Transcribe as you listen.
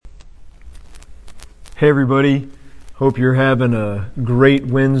Hey everybody, hope you're having a great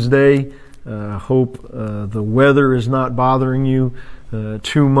Wednesday. Hope the weather is not bothering you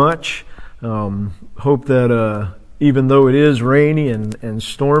too much. Hope that even though it is rainy and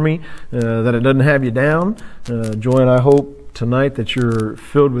stormy, that it doesn't have you down. Joy and I hope tonight that you're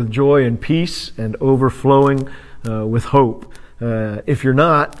filled with joy and peace and overflowing with hope. If you're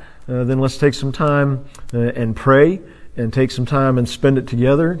not, then let's take some time and pray. And take some time and spend it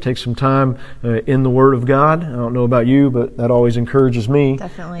together. Take some time in the Word of God. I don't know about you, but that always encourages me.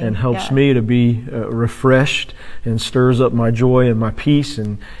 Definitely. And helps me to be refreshed and stirs up my joy and my peace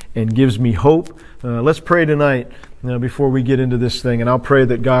and gives me hope. Let's pray tonight before we get into this thing. And I'll pray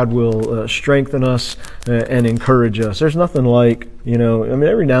that God will strengthen us and encourage us. There's nothing like,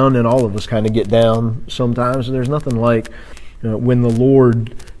 every now and then all of us kind of get down sometimes. And there's nothing like when the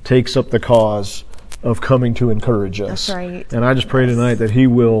Lord takes up the cause of coming to encourage us. That's right. And I just pray tonight that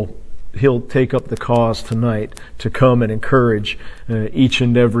He'll take up the cause tonight to come and encourage each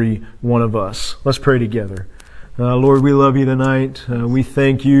and every one of us. Let's pray together. Lord, we love you tonight. We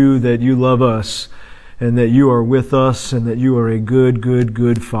thank you that you love us and that you are with us and that you are a good, good,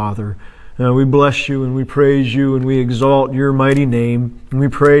 good Father. We bless you and we praise you and we exalt your mighty name. And we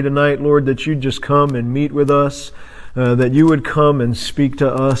pray tonight, Lord, that you just come and meet with us. That you would come and speak to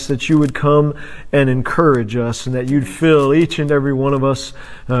us, that you would come and encourage us, and that you'd fill each and every one of us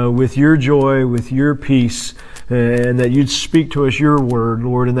with your joy, with your peace, and that you'd speak to us your word,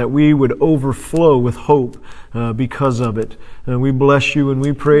 Lord, and that we would overflow with hope because of it. And we bless you and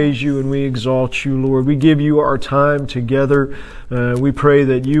we praise you and we exalt you, Lord. We give you our time together. We pray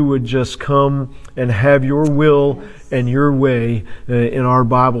that you would just come and have your will and your way in our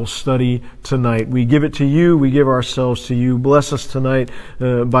Bible study tonight. We give it to you. We give ourselves to you. Bless us tonight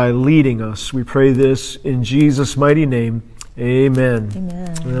by leading us. We pray this in Jesus' mighty name. Amen.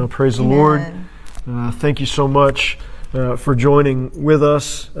 Amen. Praise Amen. the Lord. Thank you so much for joining with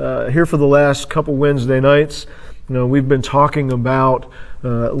us here for the last couple Wednesday nights. We've been talking about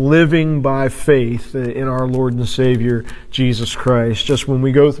living by faith in our Lord and Savior, Jesus Christ. Just when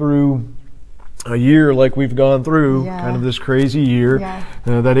we go through a year like we've gone through, kind of this crazy year,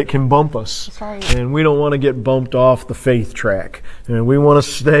 that it can bump us. That's right. And we don't want to get bumped off the faith track. And we want to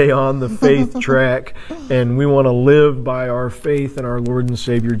stay on the faith track, and we want to live by our faith in our Lord and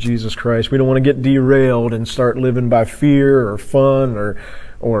Savior, Jesus Christ. We don't want to get derailed and start living by fear or fun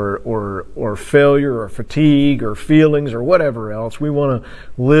or failure or fatigue or feelings or whatever else. We want to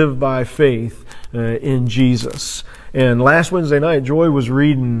live by faith in Jesus. And last Wednesday night, Joy was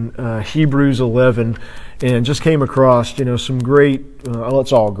reading Hebrews 11 and just came across, some great,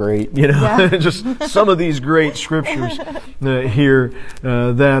 it's all great, just some of these great scriptures here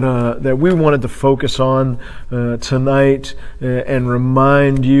that we wanted to focus on tonight and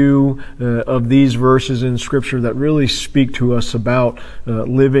remind you of these verses in Scripture that really speak to us about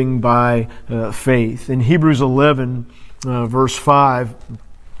living by faith. In Hebrews 11, verse 5,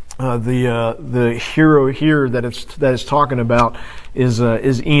 the hero here that it's talking about is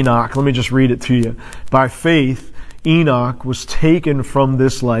Enoch. Let me just read it to you. By faith, Enoch was taken from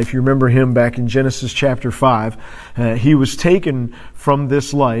this life. You remember him back in Genesis chapter 5. He was taken from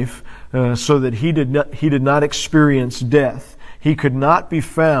this life so that he did not experience death. He could not be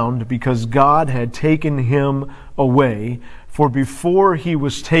found because God had taken him away. For before he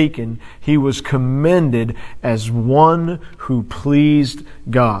was taken, he was commended as one who pleased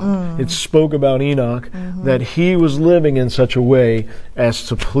God. It spoke about Enoch, that he was living in such a way as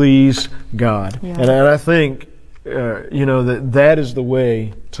to please God. Yeah. And I think, that is the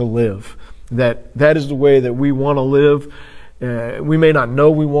way to live. That is the way that we want to live. We may not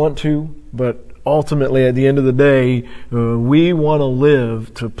know we want to, but ultimately at the end of the day, we want to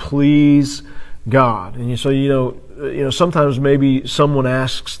live to please God. And so, sometimes maybe someone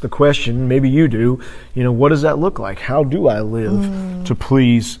asks the question, maybe you do, what does that look like? How do I live to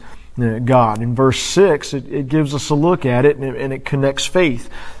please God? In verse 6, it gives us a look at it, and it connects faith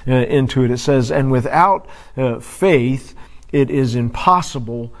into it. It says, and without faith, it is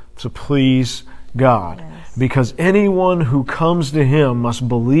impossible to please God. Yes. Because anyone who comes to Him must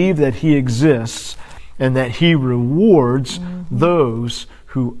believe that He exists and that He rewards those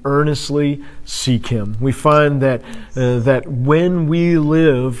who earnestly seek Him. We find that when we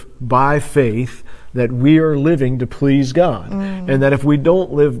live by faith, that we are living to please God. And that if we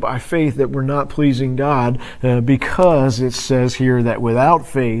don't live by faith, that we're not pleasing God, because it says here that without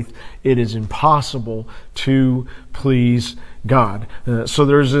faith, it is impossible to please God. So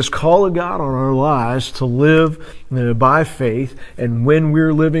there's this call of God on our lives to live by faith, and when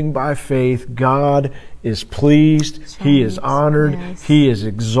we're living by faith, God is pleased, He is honored, He is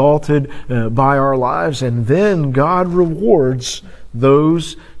exalted by our lives, and then God rewards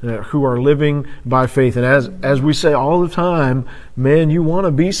those who are living by faith. And as we say all the time, man, you want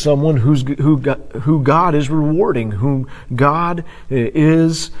to be someone who God is rewarding, whom God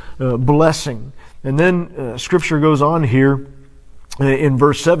is blessing. And then Scripture goes on here in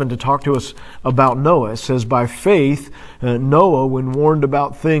verse 7 to talk to us about Noah. It says, by faith, Noah, when warned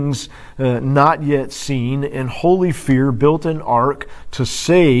about things not yet seen, in holy fear built an ark to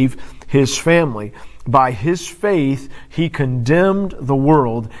save his family. By his faith, he condemned the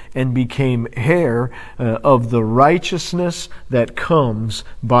world and became heir of the righteousness that comes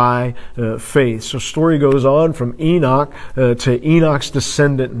by faith. So story goes on from Enoch to Enoch's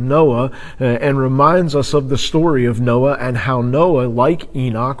descendant Noah, and reminds us of the story of Noah and how Noah, like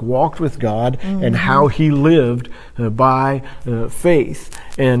Enoch, walked with God and how he lived by faith.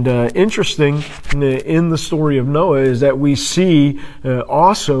 And interesting in the story of Noah is that we see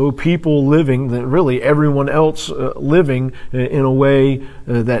also people living, that really everyone else living in a way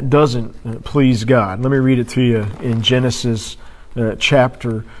that doesn't please God. Let me read it to you in Genesis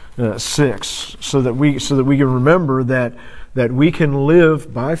chapter 6, so that we can remember that we can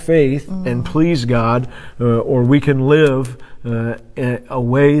live by faith and please God, or we can live in a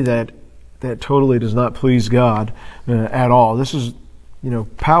way that totally does not please God at all. This is,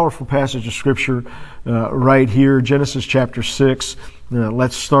 powerful passage of Scripture right here, Genesis chapter 6.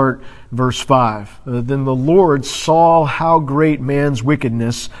 Let's start verse 5. Then the Lord saw how great man's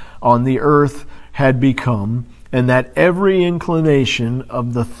wickedness on the earth had become, and that every inclination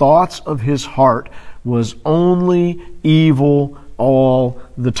of the thoughts of his heart was only evil all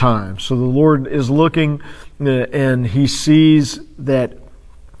the time. So the Lord is looking and He sees that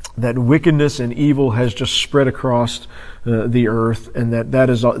wickedness and evil has just spread across the earth, and that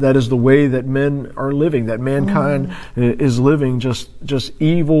is the way that men are living, that mankind is living, just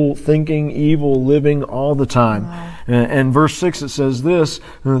evil thinking, evil living all the time. And verse 6, it says this,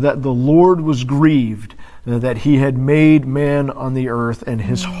 that the Lord was grieved that He had made man on the earth, and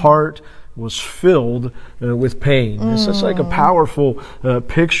His heart was filled with pain. It's just like a powerful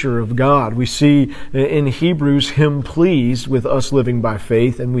picture of God. We see in Hebrews Him pleased with us living by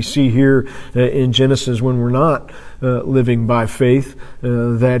faith, and we see here in Genesis when we're not living by faith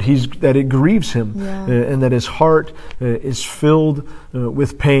that it grieves Him, and that His heart is filled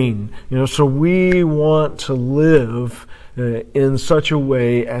with pain. So we want to live in such a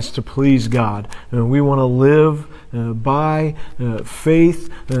way as to please God. We want to live by faith,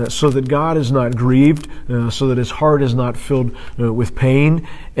 so that God is not grieved, so that His heart is not filled with pain,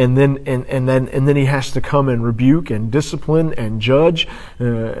 and then He has to come and rebuke and discipline and judge.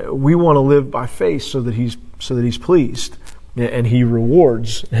 We want to live by faith so that He's pleased, and He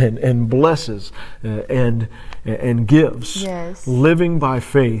rewards and blesses and gives. Yes. Living by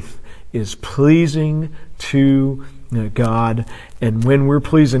faith is pleasing to God, and when we're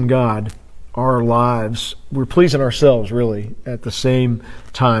pleasing God, our lives, we're pleasing ourselves really at the same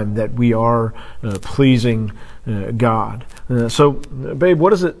time that we are pleasing God. So, babe,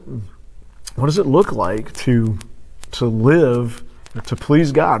 what does it look like to live to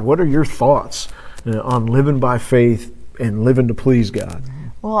please God? What are your thoughts on living by faith and living to please God?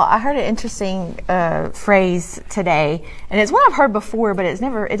 Well, I heard an interesting phrase today, and it's one I've heard before, but it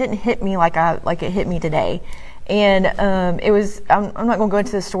didn't hit me like it hit me today. And it was, I'm not going to go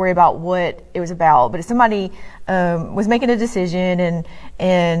into the story about what it was about, but somebody was making a decision,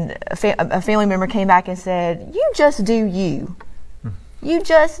 and a family member came back and said, "You just do you. You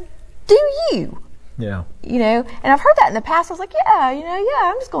just do you." Yeah. And I've heard that in the past. I was like,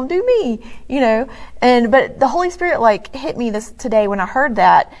 I'm just going to do me, but the Holy Spirit hit me today when I heard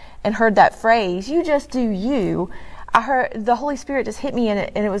that and heard that phrase, "You just do you." I heard the Holy Spirit just hit me in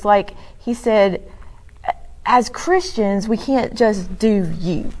it, and it was like He said, as Christians, we can't just do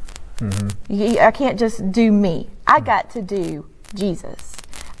you. I can't just do me. I got to do Jesus.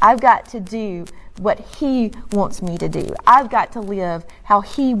 I've got to do what He wants me to do. I've got to live how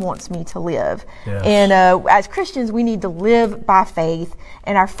He wants me to live. Yes. And as Christians, we need to live by faith,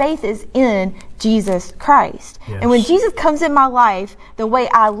 and our faith is in Jesus Christ. Yes. And when Jesus comes in my life, the way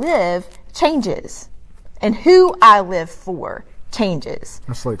I live changes, and who I live for changes.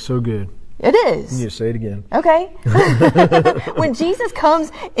 That's so good. It is. You need to say it again. Okay. When Jesus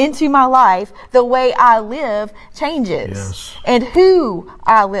comes into my life, the way I live changes. Yes. And who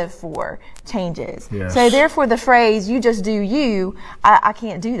I live for changes. Yes. So therefore the phrase, "you just do you," I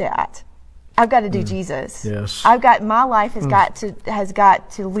can't do that. I've got to do Jesus. Yes. My life has got to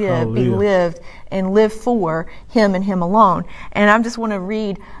live, be Hallelujah. lived, and live for Him and Him alone. And I just want to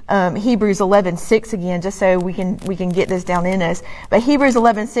read Hebrews 11:6 again, just so we can get this down in us. But Hebrews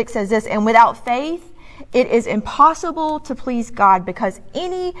 11:6 says this: "And without faith, it is impossible to please God, because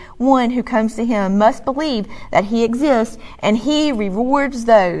anyone who comes to Him must believe that He exists, and He rewards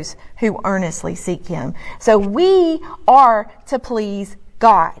those who earnestly seek Him." So we are to please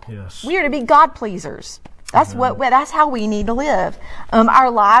God. Yes. We are to be God pleasers. That's that's how we need to live.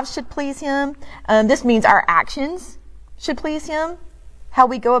 Our lives should please Him. This means our actions should please Him. How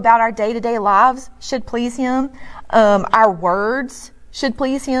we go about our day-to-day lives should please Him. Our words should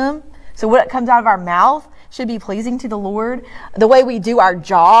please Him. So what comes out of our mouth should be pleasing to the Lord. The way we do our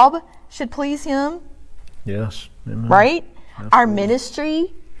job should please Him. Yes. Amen. Right? Absolutely. Our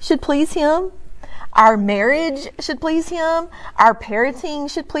ministry should please Him. Our marriage should please Him. Our parenting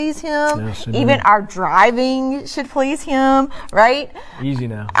should please Him. Yes, amen. Even our driving should please Him, right? Easy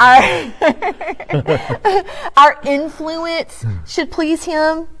now. Our influence should please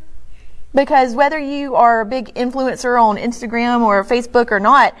Him. Because whether you are a big influencer on Instagram or Facebook or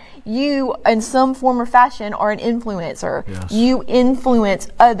not, you, in some form or fashion, are an influencer. Yes. You influence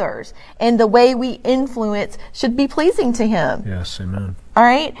others. And the way we influence should be pleasing to Him. Yes. Amen. All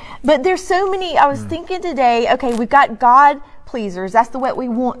right? But there's so many, I was thinking today, okay, we've got God pleasers. That's the way we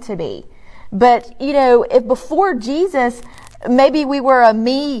want to be. But, if before Jesus, maybe we were a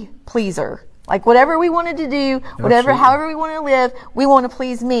me pleaser. Like whatever we wanted to do, however we want to live, we want to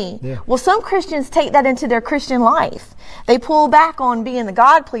please me. Yeah. Well, some Christians take that into their Christian life. They pull back on being the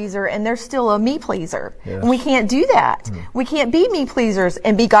God pleaser and they're still a me pleaser. Yes. And we can't do that. We can't be me pleasers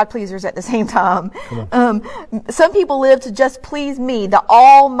and be God pleasers at the same time. Some people live to just please me, the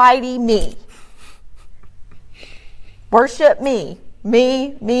almighty me. Worship me,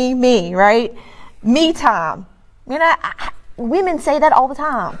 right? Me time. Women say that all the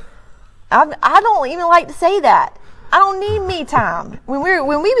time. I don't even like to say that. I don't need me time.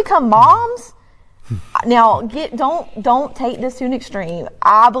 When we become moms, now don't take this to an extreme.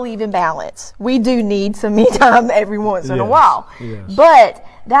 I believe in balance. We do need some me time every once in a while. Yes. But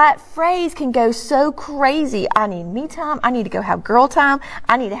that phrase can go so crazy. I need me time. I need to go have girl time.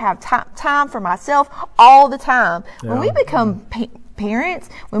 I need to have time for myself all the time. Yeah. When we become parents,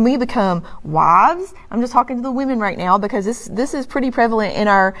 when we become wives, I'm just talking to the women right now because this is pretty prevalent in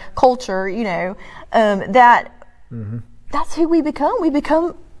our culture, that's who we become. We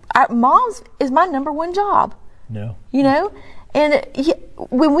become, our moms is my number one job. No. And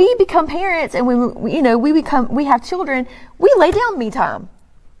when we become parents and when we have children, we lay down me time.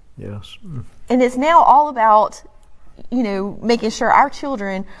 Yes. And it's now all about making sure our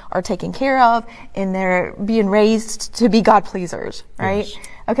children are taken care of and they're being raised to be God pleasers, right? Yes.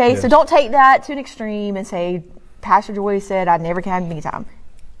 Okay, Yes. so don't take that to an extreme and say, Pastor Joy said I never can have me time,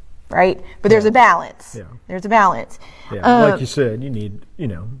 right? But there's a balance. Yeah. There's a balance. Yeah. Like you said, you need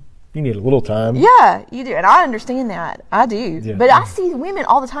a little time. Yeah, you do. And I understand that. I do. Yeah. But I see women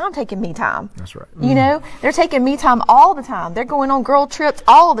all the time taking me time. That's right. They're taking me time all the time. They're going on girl trips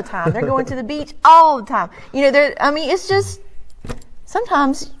all the time. They're going to the beach all the time. It's just,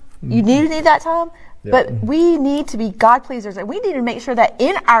 sometimes you need that time, Yeah. but we need to be God pleasers. And we need to make sure that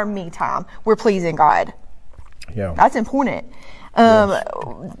in our me time, we're pleasing God. Yeah. That's important.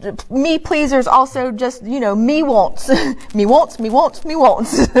 Me pleasers also just, me wants. me wants. me wants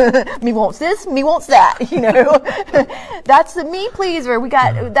this, me wants that, That's the me pleaser.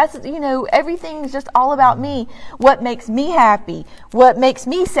 Everything's just all about me. What makes me happy? What makes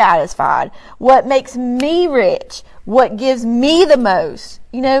me satisfied? What makes me rich? What gives me the most?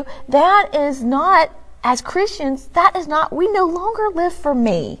 That is not, as Christians, we no longer live for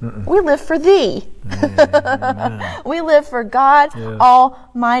me. We live for Thee. We live for God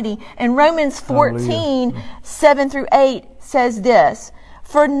Almighty. And Romans 14, 7-8 says this: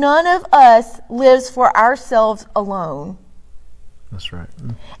 "For none of us lives for ourselves alone. That's right.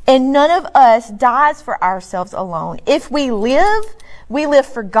 And none of us dies for ourselves alone. If we live, we live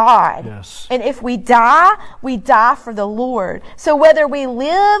for God. Yes. And if we die for the Lord. So whether we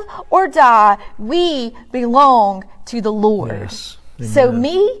live or die, we belong to the Lord." Yes. So Amen.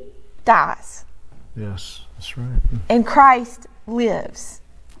 me dies Yes. That's right. and Christ lives.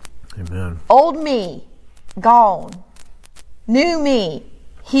 Amen. Old me, gone. New me,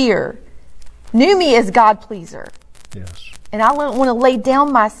 here. New me is God pleaser. Yes. And I want to lay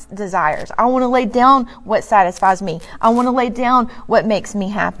down my desires. I want to lay down what satisfies me. I want to lay down what makes me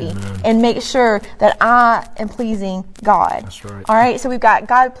happy. Amen. And make sure that I am pleasing God. That's right. All right, so we've got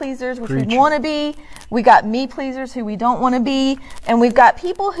God pleasers, which Preach. we want to be. We got me pleasers, who we don't want to be. And we've got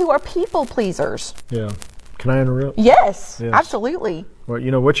people who are people pleasers. Yeah. Can I interrupt? Yes. Yes. Absolutely. Well,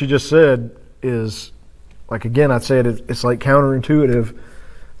 what you just said is, like, again, I'd say it's like counterintuitive.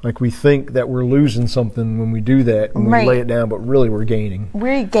 Like, we think that we're losing something when we do that, when Right. we lay it down, but really we're gaining.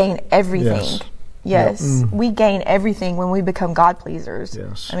 We gain everything. Yes. Yes, Yeah. we gain everything when we become God pleasers.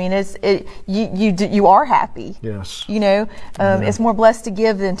 Yes. I mean, you are happy. Yes. It's more blessed to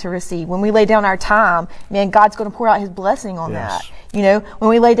give than to receive. When we lay down our time, man, God's going to pour out His blessing on Yes. that. When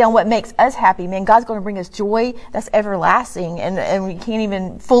we lay down what makes us happy, man, God's going to bring us joy that's everlasting, and we can't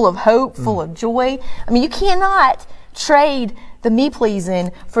even, full of hope, full of joy. I mean, you cannot trade the me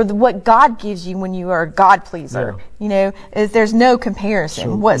pleasing for what God gives you when you are a God pleaser. There's no comparison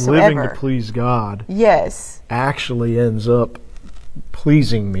So whatsoever. living to please God Yes. actually ends up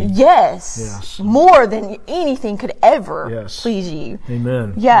pleasing me. Yes. Yes. More than anything could ever Yes. please you.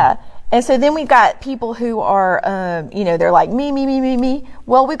 Amen. Yeah. And so then we've got people who are, they're like me.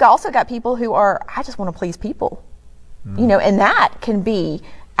 Well, we've also got people who are, I just want to please people. And that can be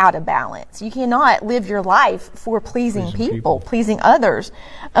out of balance. You cannot live your life for pleasing people, pleasing others.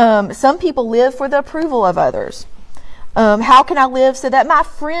 Some people live for the approval of others. How can I live so that my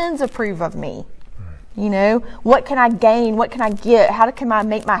friends approve of me? What can I gain? What can I get? How can I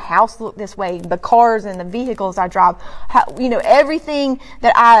make my house look this way? The cars and the vehicles I drive, everything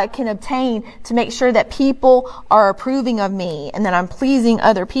that I can obtain to make sure that people are approving of me and that I'm pleasing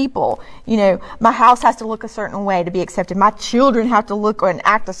other people. My house has to look a certain way to be accepted. My children have to look and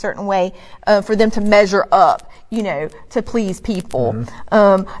act a certain way for them to measure up, to please people.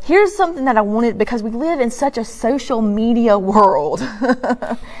 Mm-hmm. Here's something that I wanted, because we live in such a social media world.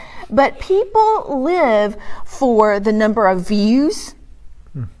 But people live for the number of views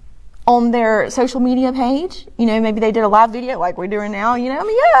on their social media page. Maybe they did a live video like we're doing now.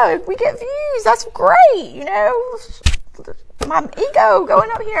 We get views. That's great. My ego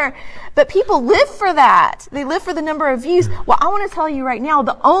going up here. But people live for that. They live for the number of views. Well, I want to tell you right now,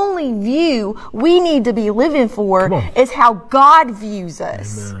 the only view we need to be living for is how God views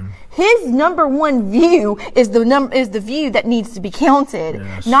us. Amen. His number one view is the view that needs to be counted,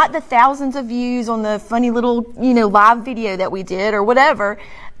 Yes. not the thousands of views on the funny little, live video that we did or whatever.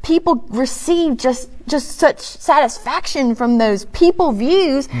 People receive just such satisfaction from those people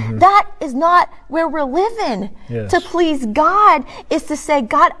views. That is not where we're living. Yes. To please God is to say,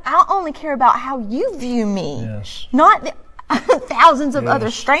 God, I only care about how you view me, Yes. not the thousands of other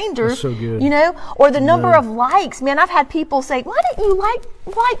Yes. strangers, That's so good. or the number of likes. Man, I've had people say, why didn't you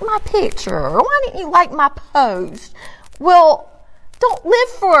like my picture? Or why didn't you like my post? Well, don't live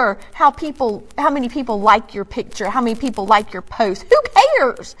for how many people like your picture, how many people like your post. Who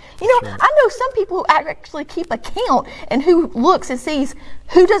cares? Sure. I know some people who actually keep a count and who looks and sees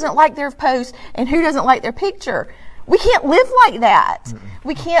who doesn't like their post and who doesn't like their picture. We can't live like that.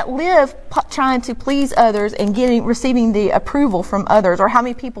 We can't live trying to please others and receiving the approval from others, or how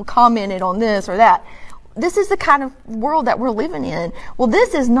many people commented on this or that. This is the kind of world that we're living in. Well,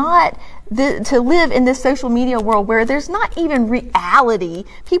 this is not to live in this social media world where there's not even reality.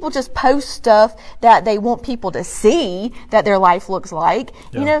 People just post stuff that they want people to see that their life looks like.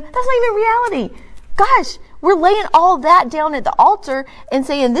 Yeah. That's not even reality. Gosh, we're laying all that down at the altar and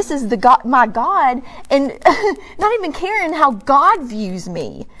saying, this is my God, and not even caring how God views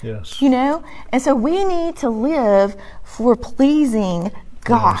me. Yes. And so we need to live for pleasing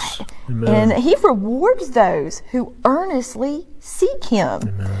God. Yes. Amen. And He rewards those who earnestly seek Him.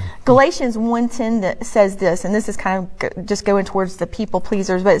 Amen. Galatians 1:10 says this, and this is kind of just going towards the people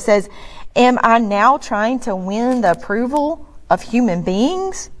pleasers, but it says, am I now trying to win the approval of human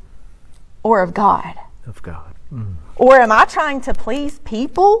beings or of God? Of God. Or am I trying to please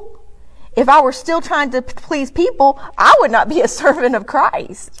people? If I were still trying to please people, I would not be a servant of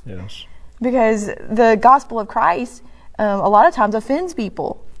Christ. Yes. Because the gospel of Christ a lot of times offends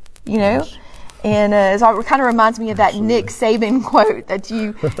people, Yes. And so it kind of reminds me of that Nick Saban quote that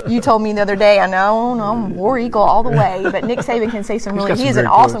you told me the other day. I know I'm War Eagle all the way, but Nick Saban can say he's an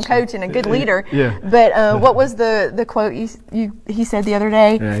awesome coach and a good leader. Yeah. But what was the quote he said the other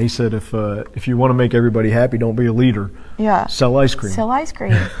day? Yeah, he said if you want to make everybody happy, don't be a leader. Yeah. Sell ice cream. Sell ice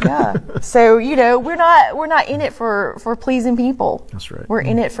cream. Yeah. So we're not in it for pleasing people. That's right. We're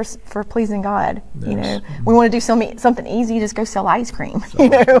in it for pleasing God. Yes. We want to do something easy. Just go sell ice cream.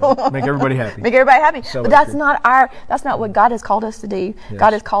 Make everybody happy. make everybody happy. So But that's not what God has called us to do. Yes.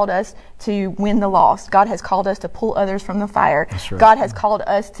 God has called us to win the lost. God has called us to pull others from the fire. That's right. God has called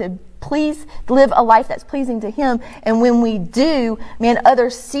us to live a life that's pleasing to Him. And when we do, man,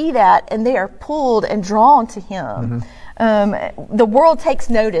 others see that and they are pulled and drawn to Him. The world takes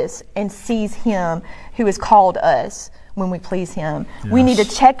notice and sees Him who has called us when we please Him. Yes. We need to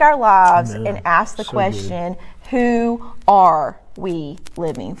check our lives Amen. and ask the So question, who are we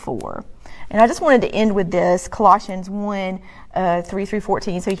living for? And I just wanted to end with this, Colossians 1, 3 through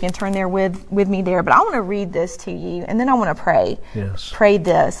 14, so you can turn there with me there. But I want to read this to you, and then I want to pray. Yes. Pray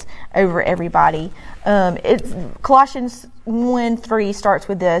this over everybody. It's Colossians 1, 3 starts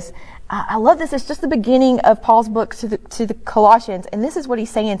with this. I love this. It's just the beginning of Paul's book to the Colossians, and this is what he's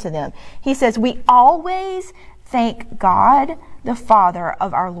saying to them. He says, we always thank God, the Father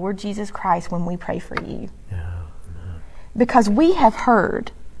of our Lord Jesus Christ, when we pray for you. Yeah. Because we have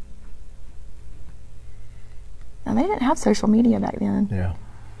heard. Now, they didn't have social media back then. Yeah.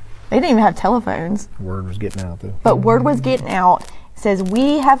 They didn't even have telephones. Word was getting out, though. But word was getting out. It says,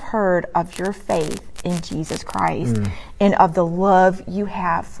 we have heard of your faith in Jesus Christ and of the love you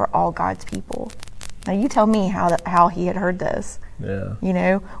have for all God's people. Now, you tell me how he had heard this. Yeah. You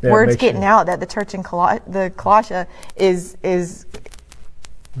know, Yeah, word's getting out that the church in Colossia is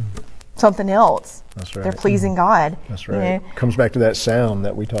something else. That's right. They're pleasing God. That's right. You know? Comes back to that sound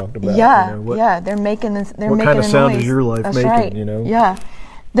that we talked about. Yeah, you know, they're making this. They're what making kind of a sound noise. is your life That's making, right. you know? Yeah,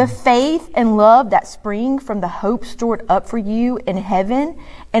 the faith and love that spring from the hope stored up for you in heaven,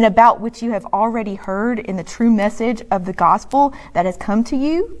 and about which you have already heard in the true message of the gospel that has come to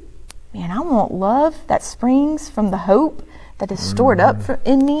you. Man, I want love that springs from the hope that is stored up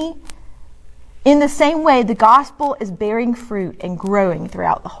in me. In the same way, the gospel is bearing fruit and growing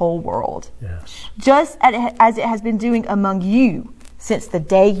throughout the whole world. Yes. Just as it has been doing among you since the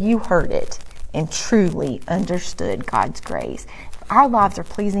day you heard it and truly understood God's grace. If our lives are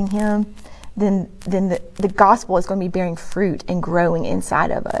pleasing Him, then the gospel is going to be bearing fruit and growing inside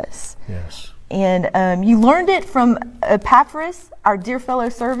of us. Yes. And you learned it from Epaphras, our dear fellow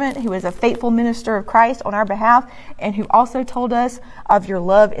servant, who is a faithful minister of Christ on our behalf, and who also told us of your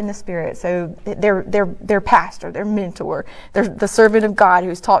love in the Spirit. So their pastor, their mentor, the servant of God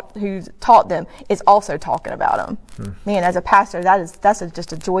who's taught them is also talking about them. Man, as a pastor, that's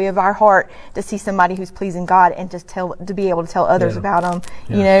just a joy of our heart to see somebody who's pleasing God and just to be able to tell others about them.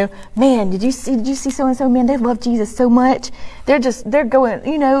 Yeah. You know, man, did you see so and so? Man, they love Jesus so much. They're going,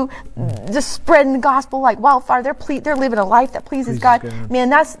 you know, just spreading the gospel like wildfire. They're living a life that pleases God. Man,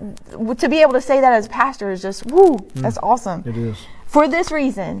 that's to be able to say that as a pastor is just that's awesome. It is. For this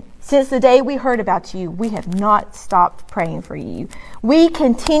reason, since the day we heard about you, we have not stopped praying for you. We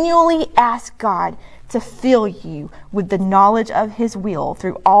continually ask God to fill you with the knowledge of His will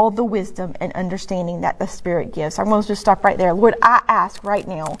through all the wisdom and understanding that the Spirit gives. So I'm going to just stop right there. Lord, I ask right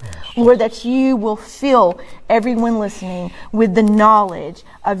now, Lord, that you will fill everyone listening with the knowledge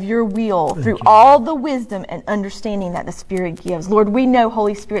of your will through all the wisdom and understanding that the Spirit gives. Lord, we know,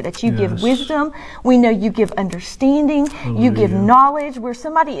 Holy Spirit, that you give wisdom. We know you give understanding. You give knowledge where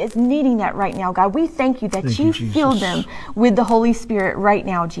somebody is needing that right now, God. We thank you that you fill them with the Holy Spirit right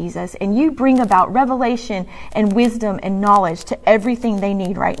now, Jesus, and you bring about revelation and wisdom and knowledge to everything they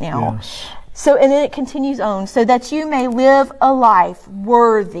need right now. Yes. So, and then it continues on, so that you may live a life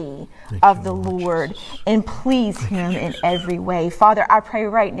worthy of the Lord and please Him in every way. Father, I pray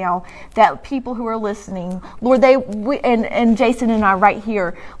right now that people who are listening, Lord, and Jason and I right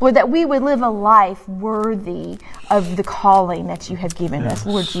here, Lord, that we would live a life worthy of the calling that you have given us,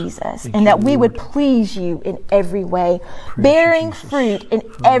 Lord Jesus, and that we would please you in every way, bearing fruit in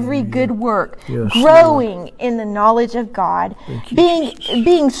every good work, growing in the knowledge of God,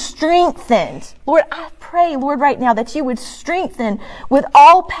 being strengthened. Lord, I pray, Lord, right now that you would strengthen with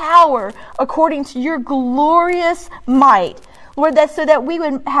all power according to your glorious might. Lord, that so that we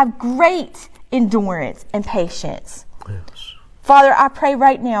would have great endurance and patience. Yes. Father, I pray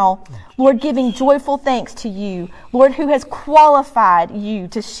right now, Lord, giving joyful thanks to you, Lord, who has qualified you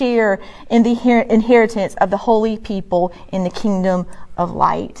to share in the inheritance of the holy people in the kingdom of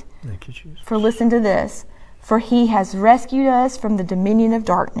light. Thank you, Jesus. For listen to this, for He has rescued us from the dominion of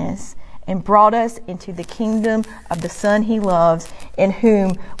darkness and brought us into the kingdom of the Son He loves, in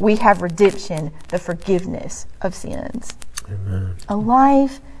whom we have redemption, the forgiveness of sins. Amen. A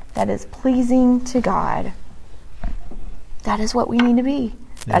life that is pleasing to God. That is what we need to be.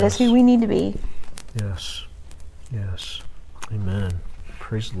 That is who we need to be. Yes. Yes. Amen.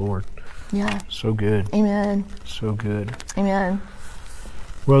 Praise the Lord. Yeah. So good. Amen. So good. Amen.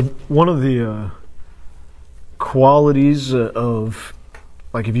 Well, one of the qualities of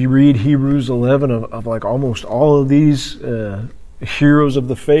like if you read Hebrews 11 of like almost all of these heroes of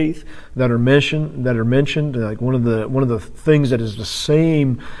the faith that are mentioned, like one of the things that is the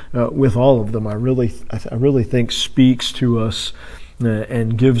same with all of them, I really think speaks to us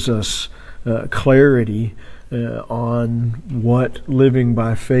and gives us clarity on what living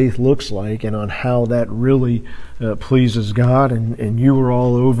by faith looks like, and on how that really pleases God. And you were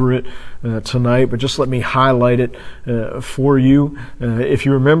all over it tonight, but just let me highlight it for you. If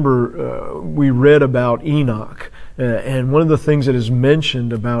you remember, we read about Enoch, and one of the things that is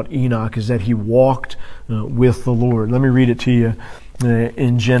mentioned about Enoch is that he walked with the Lord. Let me read it to you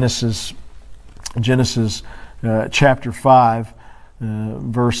in Genesis chapter 5,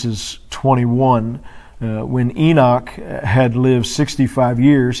 verses 21. When Enoch had lived 65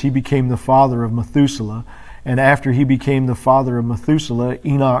 years, he became the father of Methuselah. And after he became the father of Methuselah,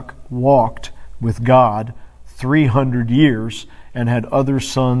 Enoch walked with God 300 years and had other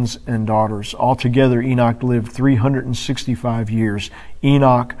sons and daughters. Altogether, Enoch lived 365 years.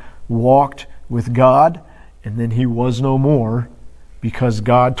 Enoch walked with God, and then he was no more because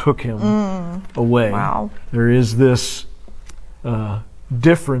God took him away. Wow. There is this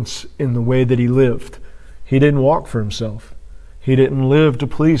difference in the way that he lived. He didn't walk for himself. He didn't live to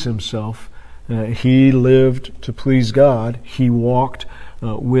please himself. He lived to please God. He walked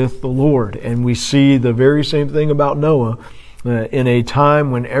with the Lord. And we see the very same thing about Noah. In a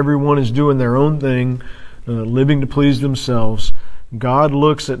time when everyone is doing their own thing, living to please themselves, God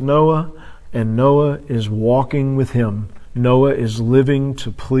looks at Noah, and Noah is walking with him. Noah is living to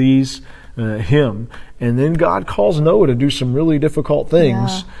please him. And then God calls Noah to do some really difficult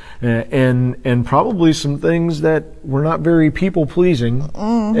things, and probably some things that were not very people pleasing,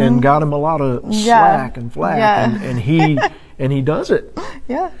 and got him a lot of slack and flack, and he does it.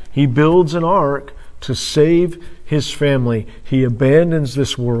 Yeah. He builds an ark to save his family. He abandons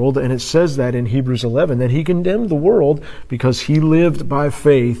this world, and it says that in Hebrews 11 that he condemned the world because he lived by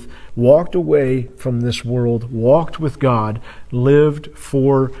faith, walked away from this world, walked with God, lived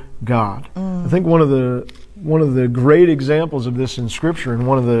for God. I think one of the great examples of this in Scripture,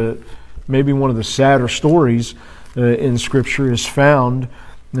 and maybe one of the sadder stories in Scripture, is found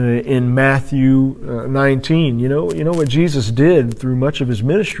in Matthew 19. You know what Jesus did through much of his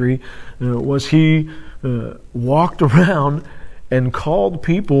ministry was he walked around and called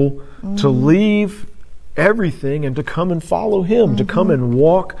people to leave everything and to come and follow him, to come and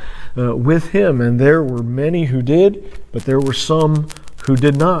walk with him. And there were many who did, but there were some who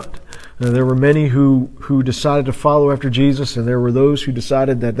did not. There were many who decided to follow after Jesus, and there were those who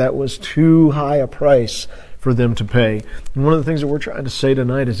decided that was too high a price for them to pay. And one of the things that we're trying to say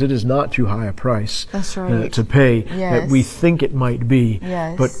tonight is it is not too high a price to pay that we think it might be.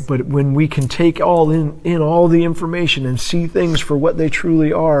 Yes. But when we can take all the information and see things for what they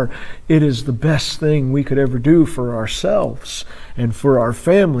truly are, it is the best thing we could ever do for ourselves and for our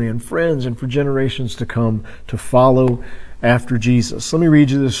family and friends and for generations to come, to follow after Jesus. Let me read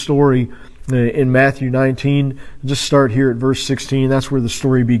you this story in Matthew 19. Just start here at verse 16. That's where the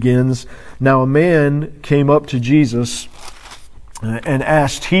story begins. Now a man came up to Jesus and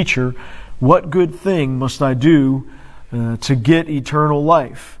asked, "Teacher, what good thing must I do to get eternal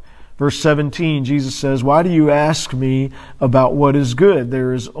life?" Verse 17, Jesus says, "Why do you ask me about what is good?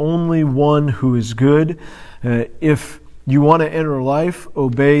 There is only one who is good. If you want to enter life,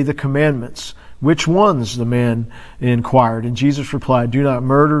 obey the commandments." "Which ones?" the man inquired. And Jesus replied, "Do not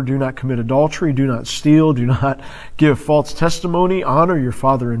murder, do not commit adultery, do not steal, do not give false testimony, honor your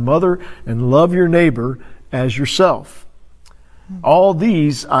father and mother, and love your neighbor as yourself." "All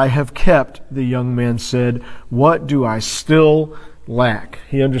these I have kept," the young man said. "What do I still lack?"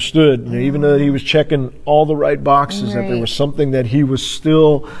 He understood, even though he was checking all the right boxes, that there was something that he was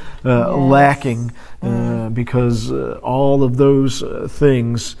still lacking, because all of those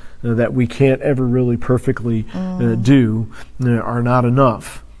things that we can't ever really perfectly do are not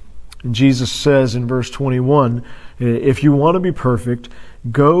enough. And Jesus says in verse 21, "If you want to be perfect,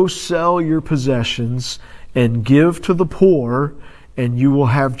 go sell your possessions and give to the poor, and you will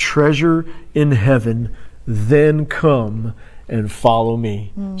have treasure in heaven. Then come and follow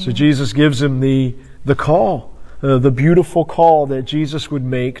me." So Jesus gives him the call, the beautiful call that Jesus would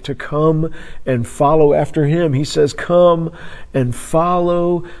make to come and follow after him. He says, "Come and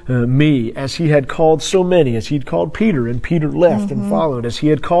follow me," as he had called so many, as he'd called Peter, and Peter left and followed, as he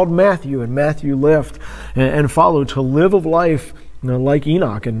had called Matthew, and Matthew left and followed, to live a life like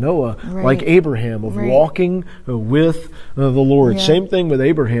Enoch and Noah, Right. like Abraham, of Right. walking with the Lord. Yeah. Same thing with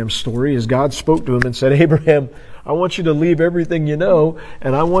Abraham's story, as God spoke to him and said, Abraham, I want you to leave everything you know,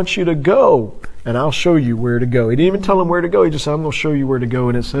 and I want you to go, and I'll show you where to go. He didn't even tell him where to go. He just said, I'm going to show you where to go.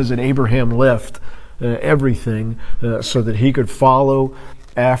 And it says that Abraham left everything so that he could follow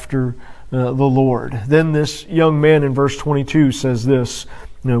after the Lord. Then this young man in verse 22 says this,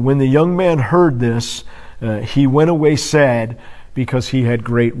 when the young man heard this, he went away sad because he had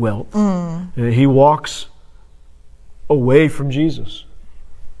great wealth. He walks away from Jesus.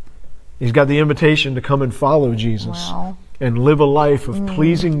 He's got the invitation to come and follow Jesus. Wow. And live a life of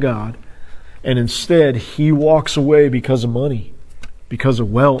pleasing God. And instead, he walks away because of money, because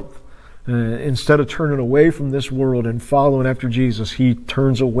of wealth. Instead of turning away from this world and following after Jesus, he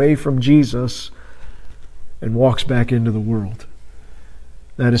turns away from Jesus and walks back into the world.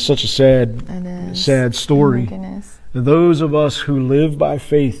 That is such a sad story. Oh my goodness. Those of us who live by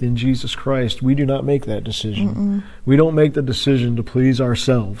faith in Jesus Christ, we do not make that decision. We don't make the decision to please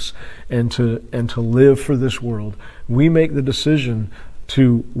ourselves and to live for this world. We make the decision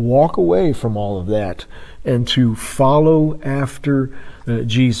to walk away from all of that and to follow after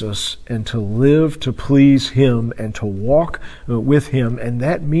Jesus and to live to please Him and to walk with Him. And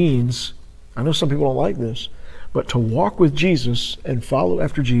that means, I know some people don't like this, but to walk with Jesus and follow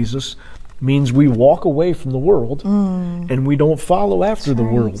after Jesus means we walk away from the world and we don't follow after the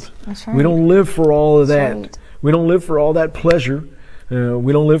world. That's right. We don't live for all of that. Right. We don't live for all that pleasure.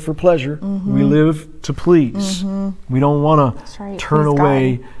 We don't live for pleasure. We live to please. We don't want to turn Please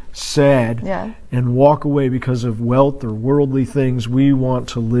away God. sad and walk away because of wealth or worldly things. We want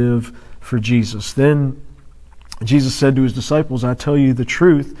to live for Jesus. Then Jesus said to His disciples, I tell you the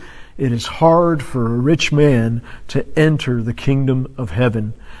truth, it is hard for a rich man to enter the kingdom of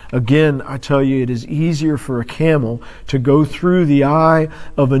heaven. Again, I tell you, it is easier for a camel to go through the eye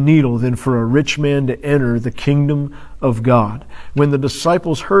of a needle than for a rich man to enter the kingdom of God. When the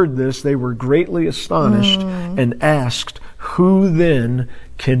disciples heard this, they were greatly astonished and asked, who then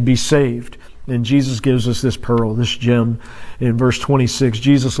can be saved? And Jesus gives us this pearl, this gem. In verse 26,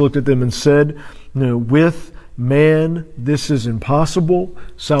 Jesus looked at them and said, with man, this is impossible.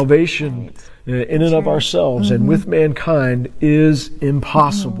 Salvation in and of ourselves and with mankind is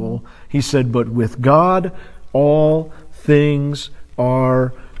impossible. He said, but with God, all things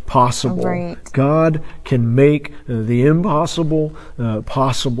are possible. Right. God can make the impossible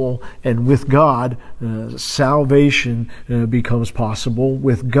possible, and with God, salvation becomes possible.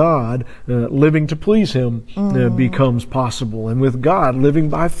 With God, living to please Him becomes possible. And with God, living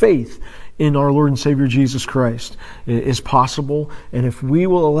by faith in our Lord and Savior Jesus Christ is possible. And if we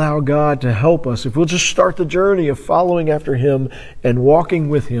will allow God to help us, if we'll just start the journey of following after Him and walking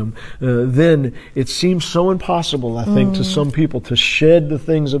with Him, then it seems so impossible, I think, to some people to shed the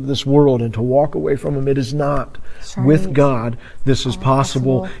things of this world and to walk away from them. It is not. Right. With God, this is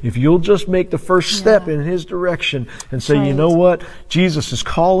possible. If you'll just make the first step in His direction and say, you know what? Jesus is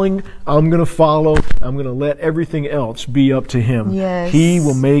calling. I'm going to follow. I'm going to let everything else be up to Him. Yes. He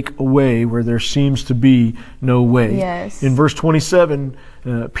will make a way where there seems to be no way. Yes. In verse 27,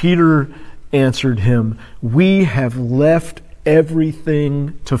 Peter answered him, we have left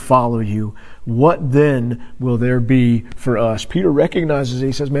everything to follow you. What then will there be for us? Peter recognizes it.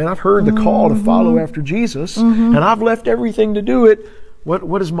 He says, man, I've heard the call to follow after Jesus, and I've left everything to do it.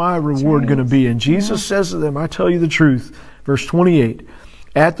 What is my reward going to be? And Jesus says to them, I tell you the truth. Verse 28,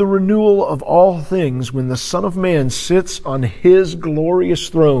 at the renewal of all things, when the Son of Man sits on His glorious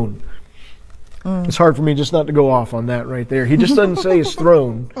throne. It's hard for me just not to go off on that right there. He just doesn't say His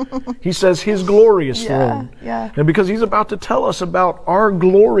throne. He says His glorious throne. Yeah. And because He's about to tell us about our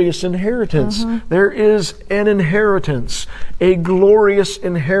glorious inheritance. There is an inheritance, a glorious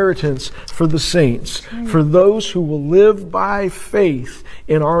inheritance for the saints, for those who will live by faith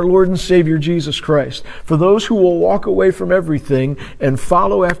in our Lord and Savior Jesus Christ. For those who will walk away from everything and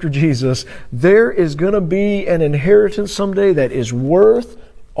follow after Jesus, there is going to be an inheritance someday that is worth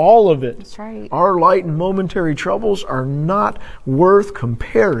all of it. That's right. Our light and momentary troubles are not worth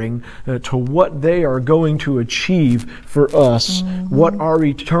comparing to what they are going to achieve for us, what our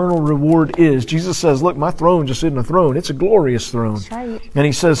eternal reward is. Jesus says, look, my throne just isn't a throne. It's a glorious throne. That's right. And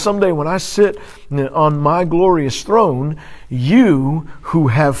He says, someday when I sit on my glorious throne, you who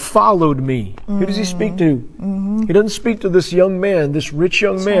have followed me. Who does He speak to? He doesn't speak to this young man, this rich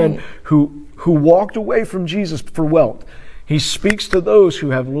young man who walked away from Jesus for wealth. He speaks to those who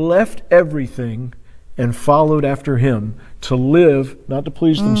have left everything and followed after Him to live, not to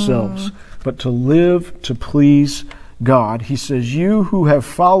please themselves, but to live to please God. He says, you who have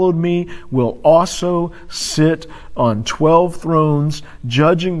followed me will also sit on 12 thrones,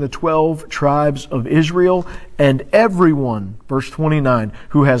 judging the 12 tribes of Israel, and everyone, verse 29,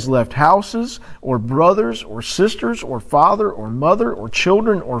 who has left houses, or brothers, or sisters, or father, or mother, or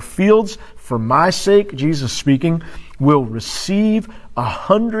children, or fields, for my sake, Jesus speaking, will receive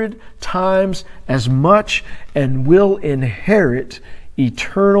 100 times as much and will inherit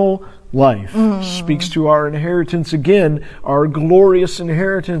eternal life. Speaks to our inheritance again, our glorious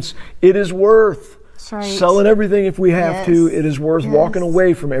inheritance. It is worth selling everything if we have to. It is worth walking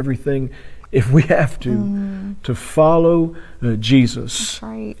away from everything if we have to follow Jesus. That's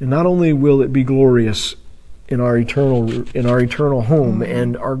right. And not only will it be glorious in our eternal home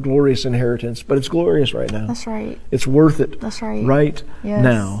and our glorious inheritance, but it's glorious right now. That's right. It's worth it. That's right. Right Yes.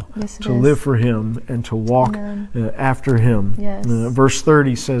 now Yes, it to is. live for Him and to walk after Him. Yes. Verse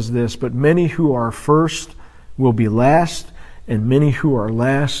 30 says this, but many who are first will be last, and many who are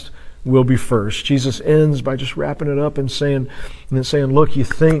last will be first. Jesus ends by just wrapping it up and saying, look,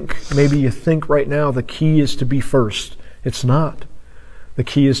 maybe you think right now the key is to be first. It's not. The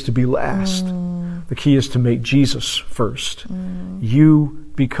key is to be last. The key is to make Jesus first.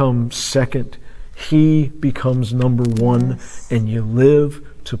 You become second. He becomes number one, and you live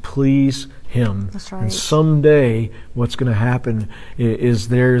to please Him. That's right. And someday what's going to happen is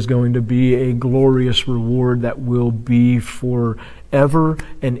there's going to be a glorious reward that will be forever,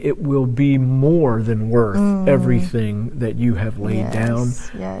 and it will be more than worth everything that you have laid down.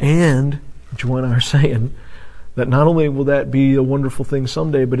 Yes. And Joanna and I are saying that not only will that be a wonderful thing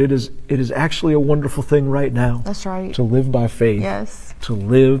someday, but it is actually a wonderful thing right now. That's right. To live by faith. Yes. To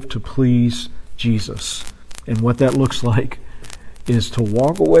live to please Jesus. And what that looks like is to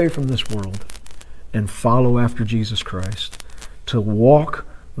walk away from this world and follow after Jesus Christ. To walk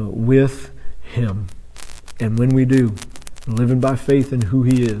with Him. And when we do, living by faith in who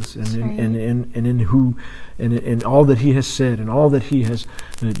He is and all that He has said and all that He has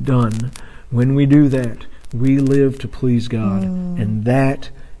done, when we do that, we live to please God, and that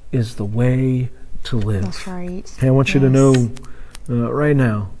is the way to live. That's right. Hey, I want you to know right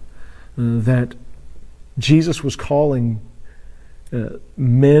now that Jesus was calling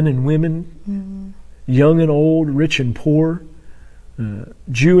men and women, young and old, rich and poor,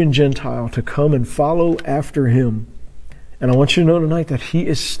 Jew and Gentile, to come and follow after Him. And I want you to know tonight that He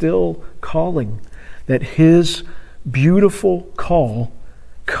is still calling, that His beautiful call,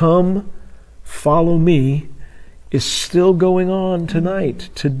 come, follow me, is still going on tonight,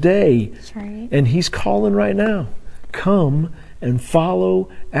 today. That's right. And He's calling right now. Come and follow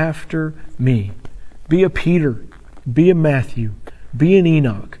after me. Be a Peter. Be a Matthew. Be an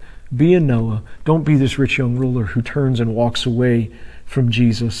Enoch. Be a Noah. Don't be this rich young ruler who turns and walks away from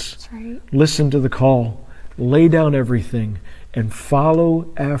Jesus. That's right. Listen to the call. Lay down everything and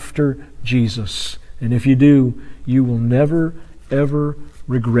follow after Jesus. And if you do, you will never, ever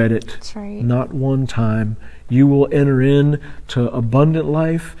regret it. That's right. Not one time. You will enter into abundant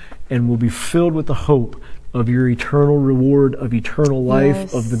life and will be filled with the hope of your eternal reward, of eternal life,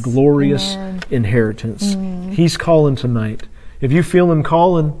 Yes. of the glorious inheritance. He's calling tonight. If you feel Him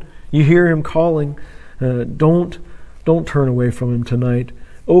calling, you hear Him calling, don't turn away from Him tonight.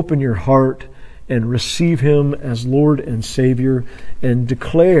 Open your heart and receive Him as Lord and Savior, and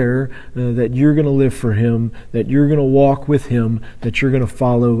declare that you're going to live for Him, that you're going to walk with Him, that you're going to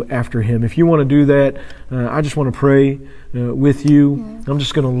follow after Him. If you want to do that, I just want to pray with you. I'm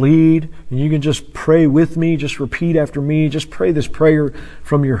just going to lead, and you can just pray with me, just repeat after me, just pray this prayer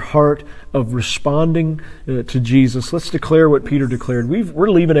from your heart of responding to Jesus. Let's declare what Peter declared. We're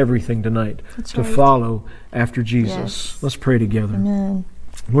leaving everything tonight to follow after Jesus. Yes. Let's pray together. Amen.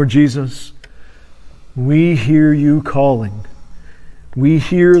 Lord Jesus, we hear You calling. We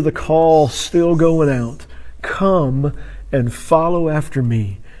hear the call still going out. Come and follow after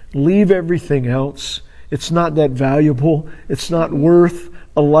me. Leave everything else. It's not that valuable. It's not worth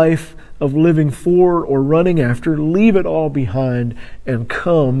a life of living for or running after. Leave it all behind and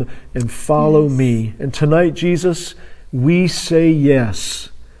come and follow me. And tonight, Jesus, we say yes.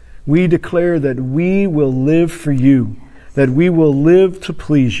 We declare that we will live for You, that we will live to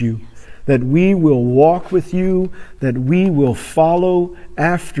please You, that we will walk with You, that we will follow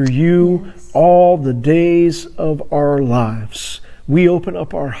after You all the days of our lives. We open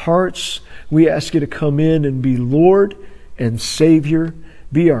up our hearts. We ask You to come in and be Lord and Savior,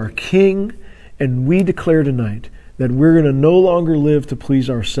 be our King, and we declare tonight that we're going to no longer live to please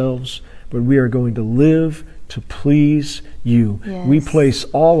ourselves, but we are going to live to please You. Yes. We place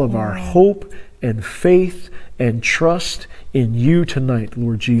all of our hope and faith and trust in you tonight,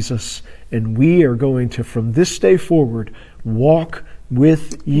 Lord Jesus. And we are going to, from this day forward, walk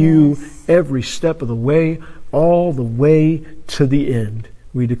with you every step of the way, all the way to the end.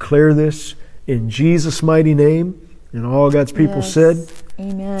 We declare this in Jesus' mighty name. And all God's people said,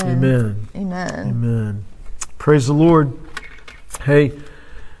 Amen. Amen. Amen. Amen. Praise the Lord. Hey,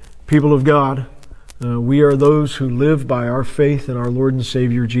 people of God, we are those who live by our faith in our Lord and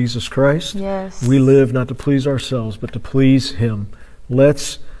Savior Jesus Christ. Yes. We live not to please ourselves, but to please Him.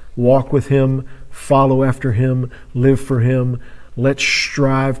 Let's walk with Him, follow after Him, live for Him. Let's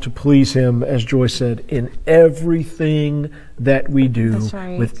strive to please Him, as Joy said, in everything that we do, That's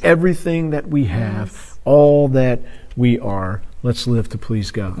right. with everything that we have, all that we are. Let's live to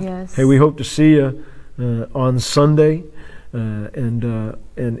please God. Yes. Hey, we hope to see you on Sunday. And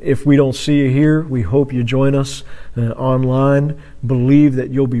if we don't see you here, we hope you join us online. Believe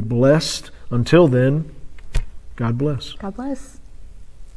that you'll be blessed. Until then, God bless. God bless.